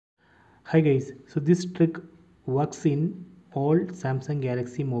Hi guys, so this trick works in all Samsung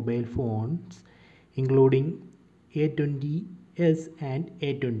Galaxy mobile phones including A20s and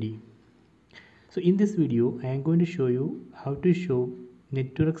A20. So in this video I am going to show you how to show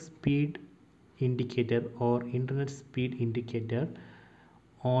network speed indicator or internet speed indicator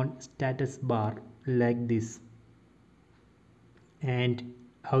on status bar like this, and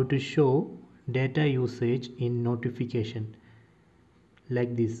how to show data usage in notification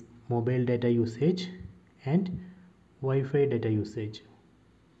like this, mobile data usage and Wi-Fi data usage.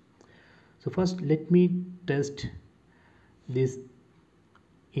 So first let me test this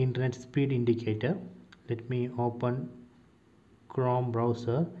internet speed indicator. Let me open Chrome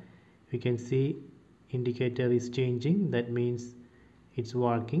browser. You can see indicator is changing, that means it's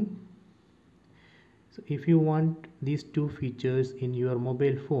working. So if you want these two features in your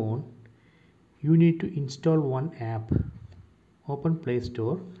mobile phone, you need to install one app. Open Play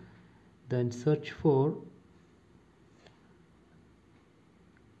Store, then search for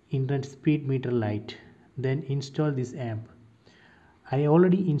internet speed meter Lite, then install this app. I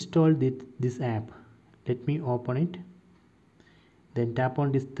already installed this app. Let me open it, then tap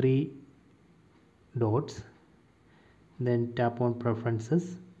on these three dots, then tap on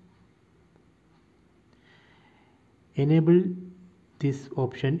preferences, enable this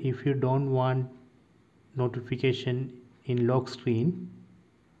option if you don't want notification in lock screen.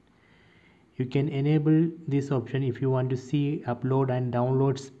 You can enable this option if you want to see upload and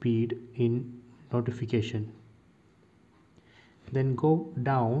download speed in notification. Then go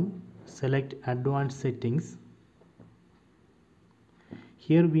down, select advanced settings.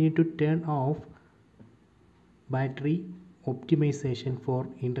 Here we need to turn off battery optimization for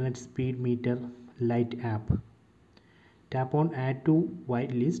internet speed meter Lite app. Tap on add to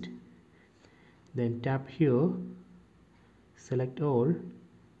whitelist, then tap here, select all,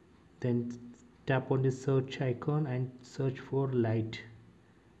 then tap on the search icon and search for Lite,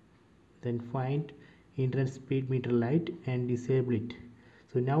 then find internet speed meter Lite and disable it.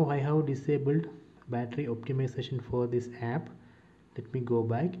 So now I have disabled battery optimization for this app. Let me go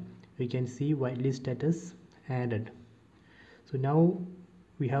back. We can see whitelist status added. So now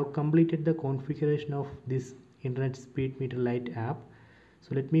we have completed the configuration of this internet speed meter Lite app.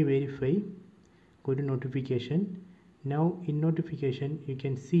 So let me verify. Go to notification. Now in notification you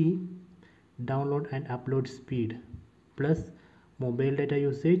can see download and upload speed plus mobile data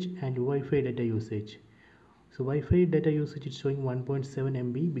usage and Wi-Fi data usage. So Wi-Fi data usage is showing 1.7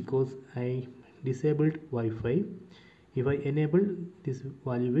 MB because I disabled Wi-Fi. If I enable, this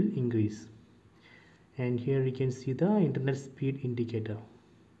value will increase. And here we can see the internet speed indicator.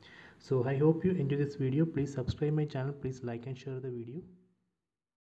 So I hope you enjoy this video. Please subscribe my channel. Please like and share the video.